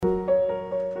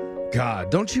God,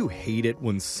 don't you hate it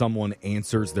when someone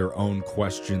answers their own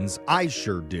questions? I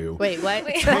sure do. Wait, what?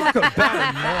 Talk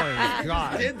about annoying.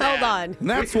 God. Hold on. And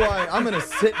that's why I'm going to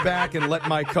sit back and let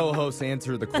my co-host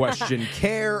answer the question,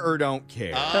 care or don't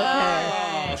care.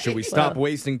 Okay. Should we stop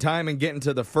wasting time and get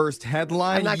into the first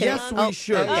headline? I'm not gonna- Yes, we oh,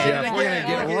 should, okay. Jeff. We're going to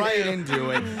get right into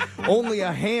it. Only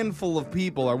a handful of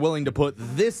people are willing to put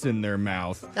this in their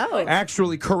mouth. Oh.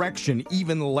 Actually, correction,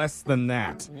 even less than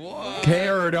that. What?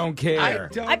 Care or don't care?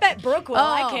 I bet Brooke will.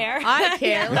 I care. I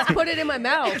care. Let's put it in my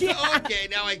mouth. Okay,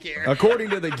 now I care. According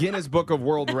to the Guinness Book of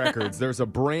World Records, there's a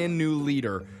brand new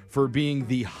leader for being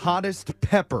the hottest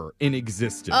pepper in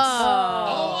existence.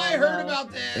 Oh, I heard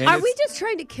about this. And Are it's- we just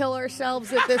trying to kill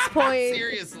ourselves at this point?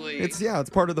 Seriously. It's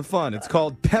part of the fun. It's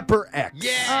called Pepper X.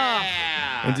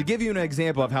 Yeah. And to give you an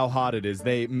example of how hot it is,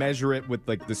 they measure it with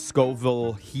like the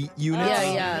Scoville heat units.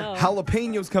 Yeah.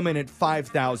 Jalapenos come in at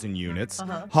 5,000 units.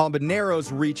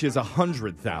 Habaneros reaches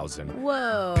 100,000.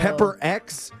 Whoa. Pepper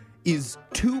X is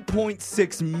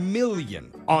 2.6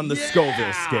 million on the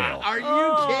Scoville scale. Are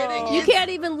you kidding? You can't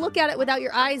even look at it without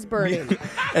your eyes burning.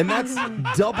 And that's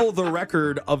double the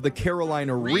record of the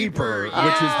Carolina Reaper, Reaper.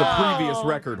 which is the previous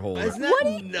record holder. Isn't that What are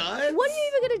you- nuts? What are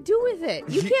you even going to do with it?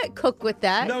 You can't cook with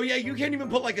that. No, yeah, you can't even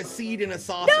put like a seed in a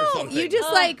sauce or No, something. you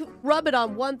just like rub it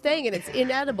on one thing and it's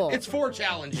inedible. It's 4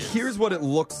 challenges. Here's what it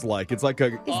looks like. It's like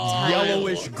a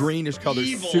yellowish, greenish color,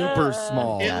 evil. super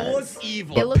small. It looks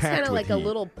evil. It looks packed kind of with like a heat.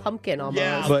 little pumpkin almost.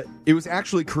 Yeah. But it was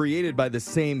actually created by the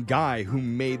same guy who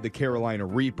made the Carolina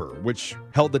Reaper, which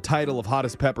held the title of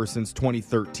hottest pepper since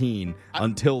 2013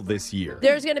 until this year.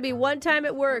 There's going to be one time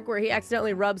at work where he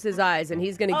accidentally rubs his eyes and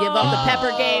he's going to give up the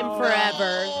pepper game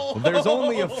forever. There's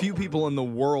only a few people in the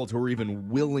world who are even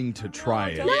willing to try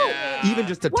it. Yeah. Even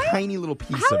just a tiny little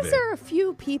piece How of is it. there a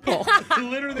few people?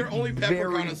 Literally, they're only pepper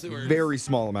Very, connoisseurs. very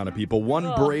small amount of people.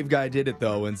 One brave guy did it,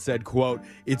 though, and said, quote,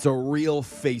 "It's a real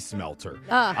face melter.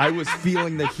 I was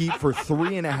feeling the heat for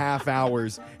 3.5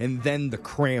 hours, and then the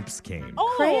cramps came."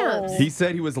 Cramps. He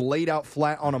said he was laid out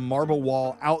flat on a marble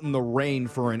wall out in the rain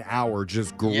for an hour,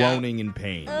 just groaning in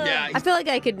pain. Yeah. I feel like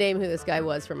I could name who this guy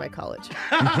was from my college.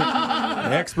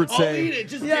 Experts I'll eat say it.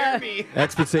 Just dare me.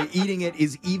 eating it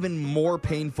is even more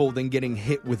painful than getting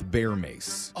hit with bear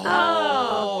mace.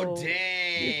 Oh,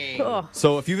 dang. Oh.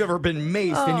 So if you've ever been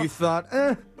maced and you thought,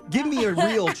 give me a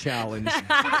real challenge,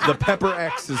 the Pepper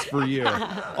X is for you.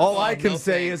 All I can no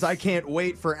say thanks. is I can't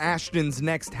wait for Ashton's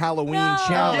next Halloween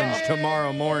challenge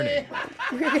tomorrow morning.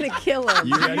 We're going to kill him.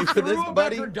 You ready for this, Threw a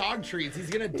buddy? bunch of dog treats. He's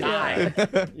gonna die.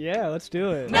 Yeah, let's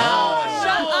do it. No, shut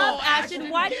up, Ashton, Ashton.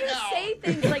 Why do get you out. say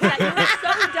things like that?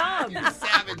 You're so dumb. You're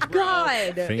savage, bro.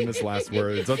 God. Famous last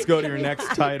words. Let's go to your next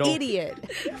title.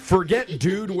 Idiot. Forget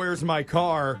dude, where's my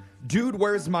car? Dude,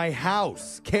 where's my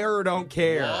house? Care or don't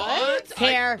care? What?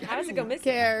 Care. How does it go missing?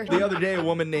 Care. The other day, a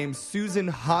woman named Susan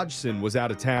Hodgson was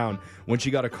out of town when she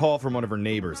got a call from one of her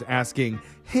neighbors asking,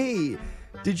 "Hey,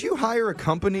 did you hire a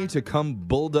company to come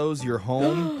bulldoze your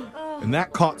home?" And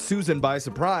that caught Susan by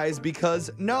surprise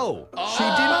because no, she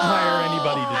didn't hire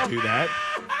anybody to do that.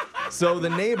 So the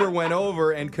neighbor went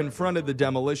over and confronted the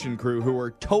demolition crew, who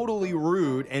were totally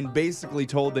rude and basically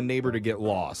told the neighbor to get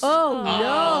lost. Oh,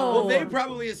 no. Well, they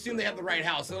probably assume they have the right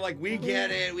house. They're like, we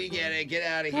get it, get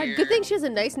out of God, here. good thing she has a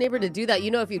nice neighbor to do that.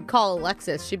 You know, if you'd call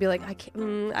Alexis, she'd be like, I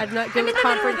can't, I'm not good with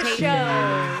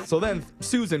confrontation. So then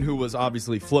Susan, who was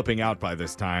obviously flipping out by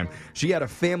this time, she had a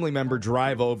family member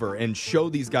drive over and show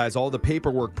these guys all the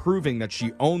paperwork proving that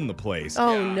she owned the place.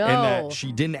 Oh, Yeah. no. And that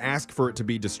she didn't ask for it to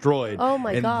be destroyed. Oh,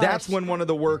 my And gosh. that's when one of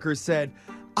the workers said,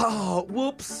 "Oh,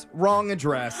 whoops, wrong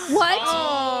address." What?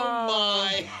 Oh,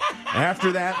 my.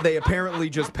 After that, they apparently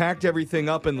just packed everything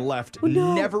up and left,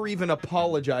 no. never even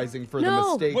apologizing for the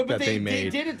No. mistake Well, but that they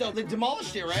made. did it, though. They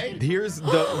demolished it, right? Here's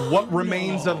the what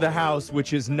remains of the house,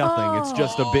 which is nothing. It's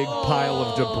just a big pile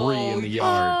of debris in the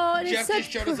yard. Oh, and Jeff it's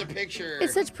just such, showed us a picture.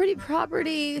 it's such pretty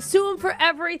property. Sue them for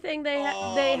everything they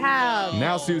have.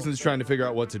 Now Susan's trying to figure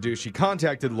out what to do. She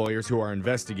contacted lawyers who are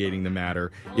investigating the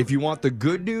matter. If you want the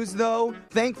good news, though,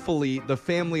 thankfully, the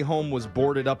family home was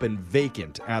boarded up and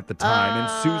vacant at the time, and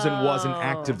Susan wasn't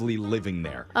actively living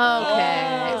there.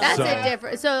 Okay. That's So- a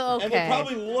different. So, And it okay.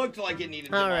 probly looked like it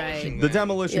needed All demolishing. The then.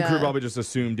 demolition crew Yeah. probably just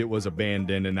assumed it was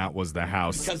abandoned and that was the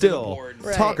house. Because of the Still, boards.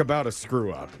 Right. talk about a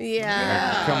screw up.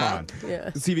 Yeah. Come on.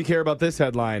 Yeah. See if you care about this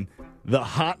headline. The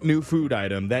hot new food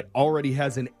item that already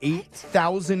has an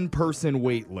 8,000 person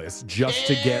wait list just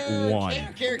to get Care, one.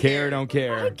 care, don't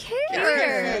care.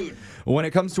 Care. Food. When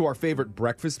it comes to our favorite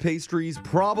breakfast pastries,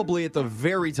 probably at the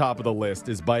very top of the list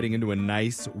is biting into a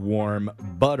nice, warm,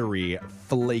 buttery,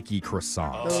 flaky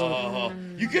croissant. Oh,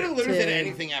 you could have literally said Dude.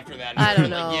 anything after that. I don't Like,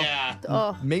 know. yeah.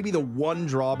 Oh, Maybe the one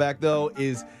drawback, though,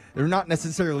 is they're not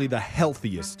necessarily the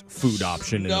healthiest food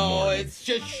option in the No, morning. it's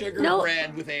just sugar No.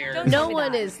 bread with air. Don't no me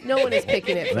one that. is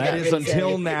picking it. For That is reason.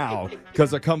 until now,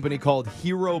 because a company called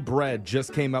Hero Bread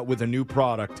just came out with a new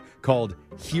product called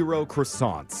Hero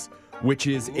Croissants, which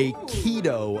is a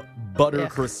keto butter Yeah.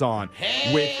 croissant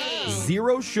Hey! with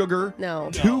 0 sugar, No.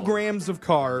 2 grams of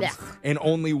carbs, Yeah. and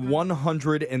only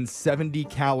 170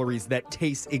 calories that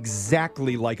taste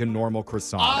exactly like a normal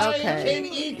croissant. I Okay. can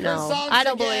eat No, croissants I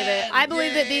don't believe it. again. I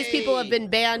believe that these people have Yay. been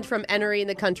banned from entering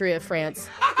the country of France.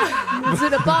 It's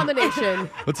an abomination.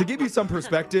 But to give you some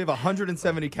perspective,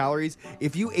 170 calories,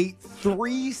 if you ate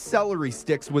 3 celery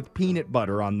sticks with peanut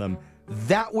butter on them,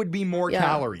 that would be more Yeah.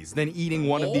 calories than eating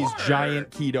one of these More. giant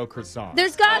keto croissants.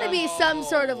 There's got to be some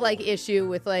sort of like issue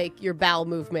with like your bowel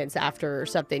movements after or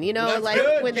something. You know, That's like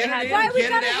good. when they Get it have. in. Why we Get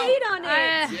gotta it out. hate on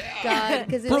it? God,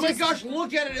 because it's Oh my just gosh,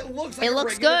 look at it. It looks like it a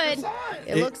looks regular good. croissant.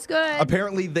 It looks good.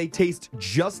 Apparently, they taste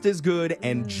just as good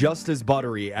and just as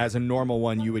buttery as a normal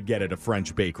one you would get at a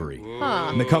French bakery. Huh.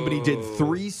 And the company did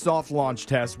 3 soft launch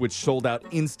tests, which sold out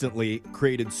instantly,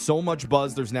 created so much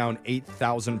buzz, there's now an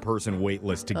 8,000 person wait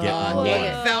list to get Oh, one. dang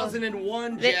it.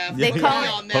 1001, They- Jeff. they Put call me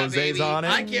it- on that, Jose's baby. on it.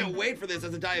 I can't wait for this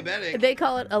as a diabetic. They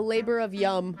call it a labor of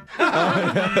yum.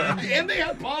 And they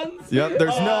have puns. Yep,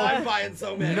 there's Oh, no- I'm buying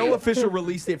so many. No official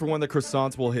release date for when the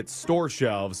croissants will hit store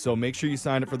shelves, so make sure you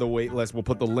sign up for the wait list. We'll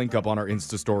put the link up on our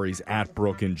Insta stories at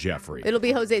Brooke and Jeffrey. It'll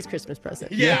be Jose's Christmas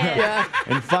present. Yeah. Yeah.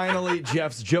 And finally,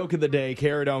 Jeff's joke of the day,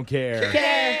 care or don't care.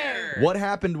 Care. What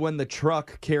happened when the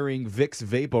truck carrying Vicks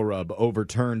VapoRub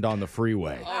overturned on the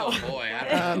freeway? Oh boy, I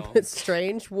don't know. It's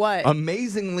strange. What?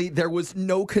 Amazingly, there was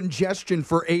no congestion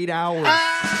for 8 hours.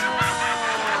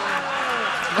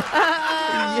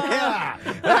 Yeah,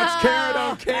 that's care or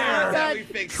don't care. That we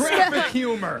fixed. Traffic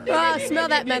humor. Ah, smell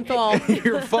that menthol.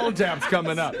 Your phone tap's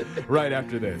coming up right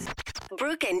after this.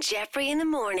 Brooke and Jeffrey in the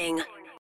morning.